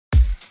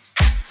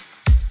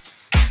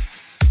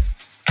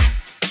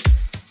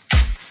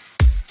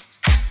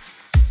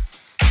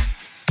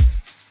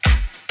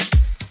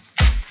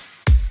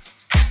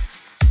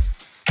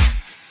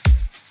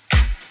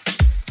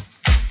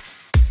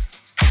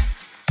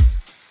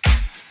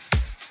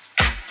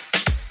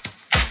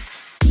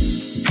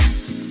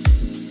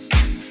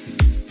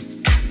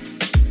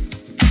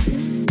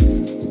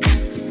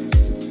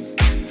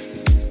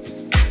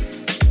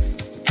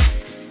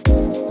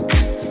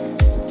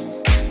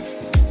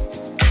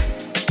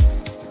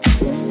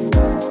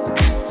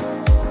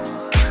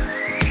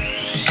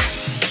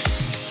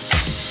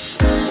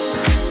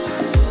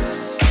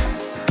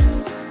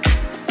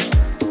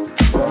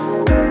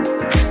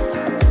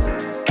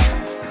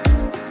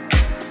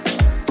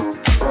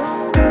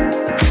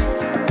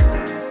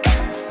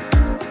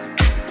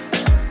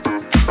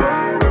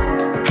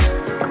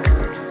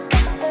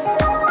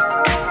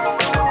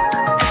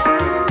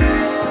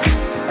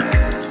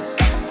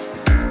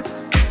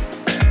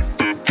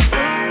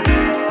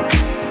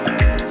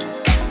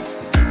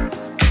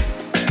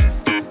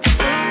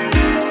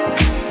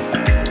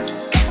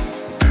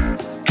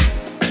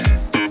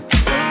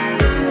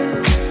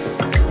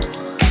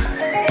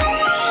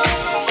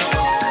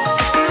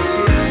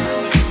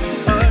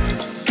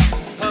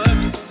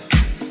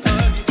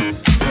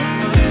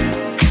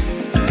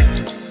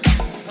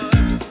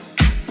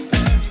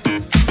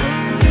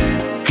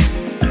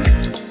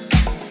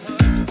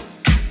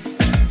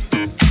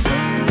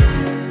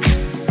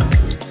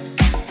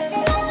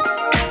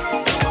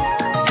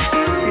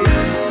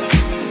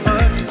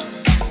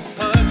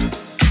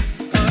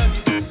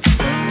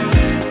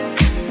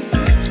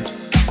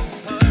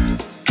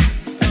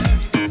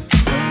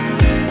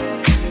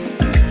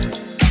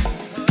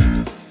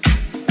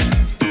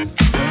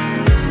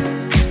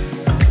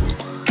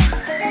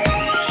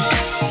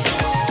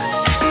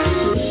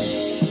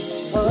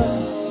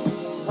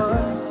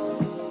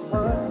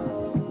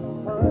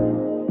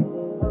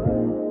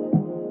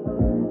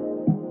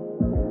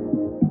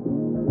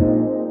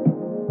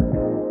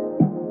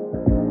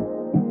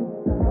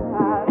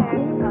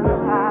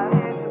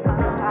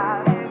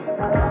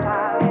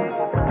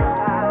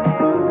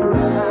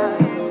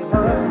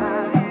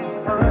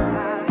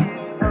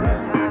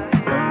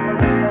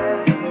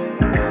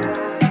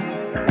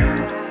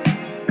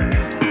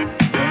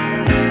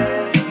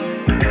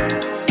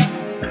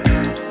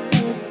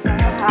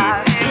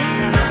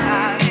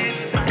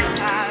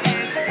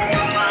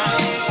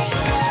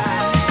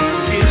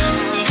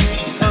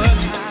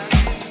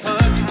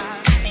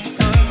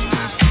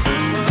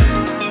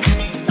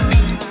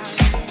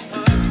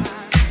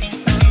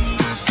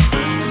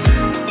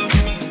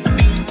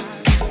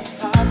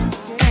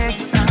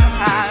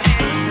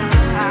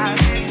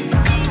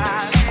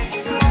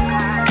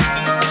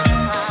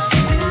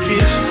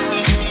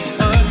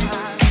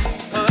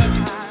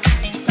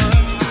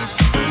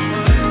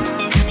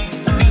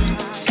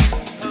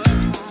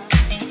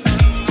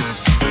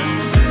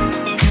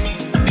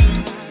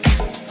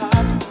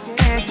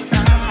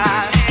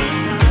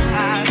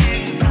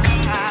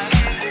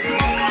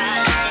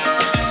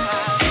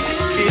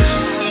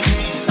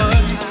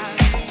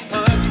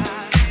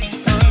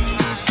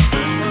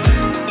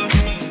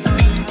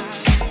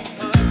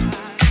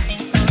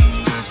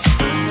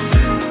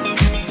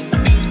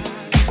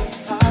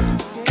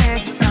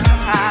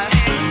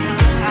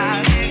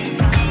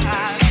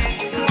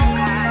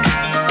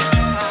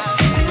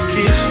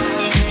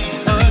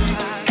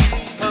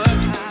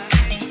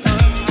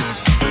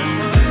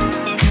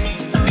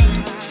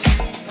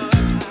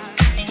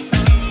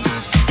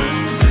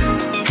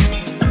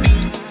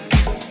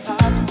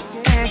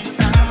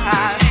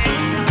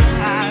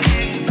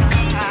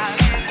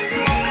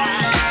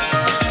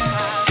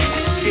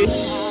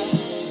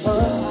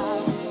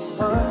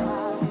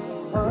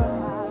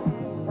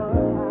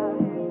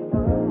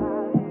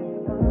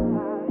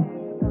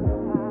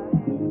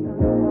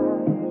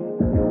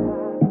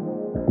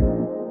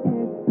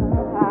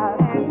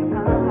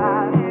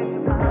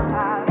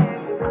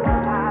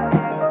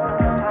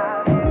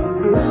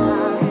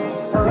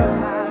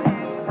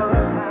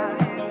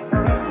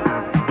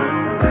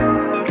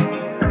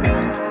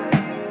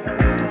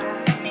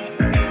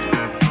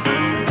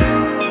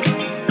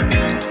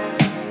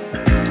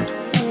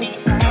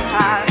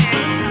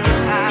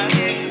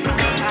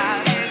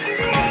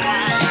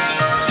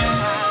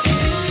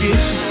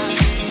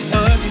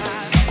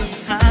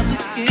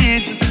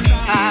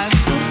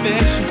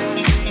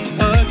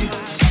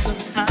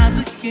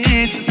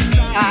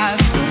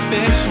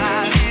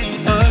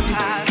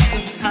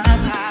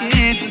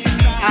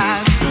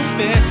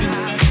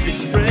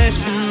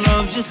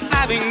just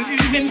having you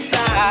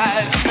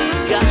inside.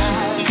 Got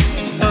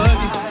you, hug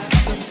you.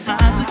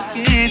 Sometimes I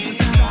can't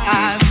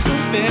decide.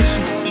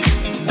 Confession,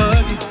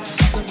 hug you.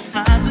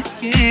 Sometimes I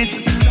can't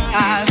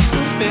decide.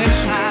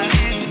 Confession,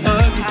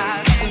 hug you.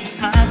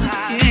 Sometimes I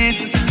can't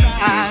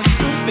decide.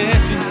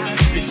 Confession,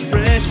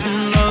 expression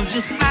of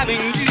just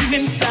having you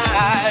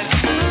inside.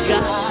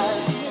 Got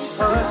you,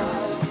 hug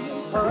you.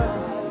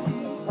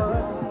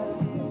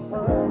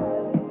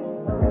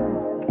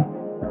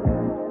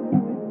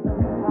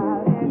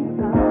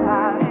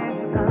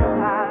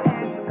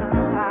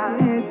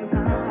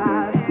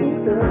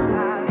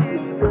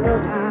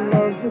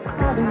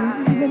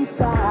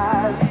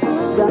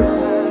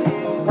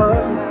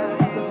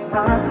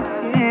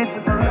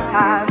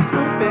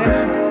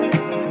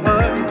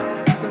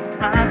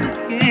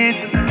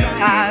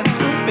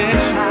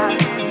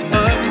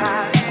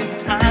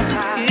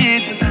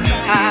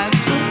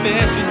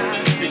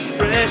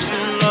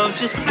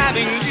 Just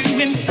having you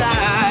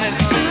inside.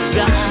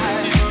 Got you,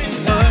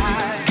 hug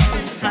you.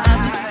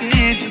 Sometimes I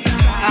can't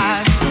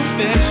decide.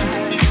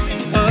 Confession,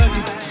 hug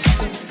you.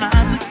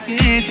 Sometimes I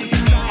can't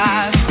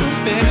decide.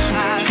 Confession,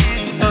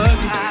 hug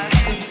you.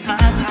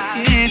 Sometimes I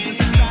can't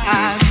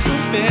decide.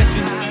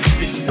 Confession,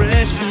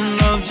 expression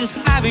of just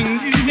having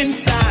you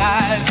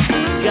inside.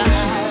 Got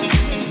you,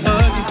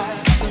 hug you.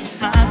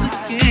 Sometimes I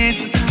can't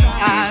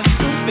decide.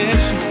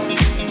 Confession,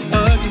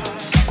 hug you.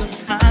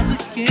 Sometimes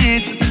I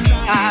can't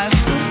decide.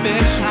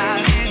 Confession,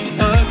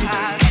 hug you.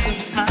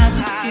 Sometimes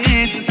I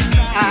can't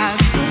decide.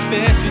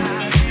 Confession,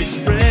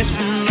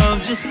 expression of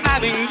just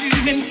having you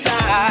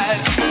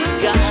inside.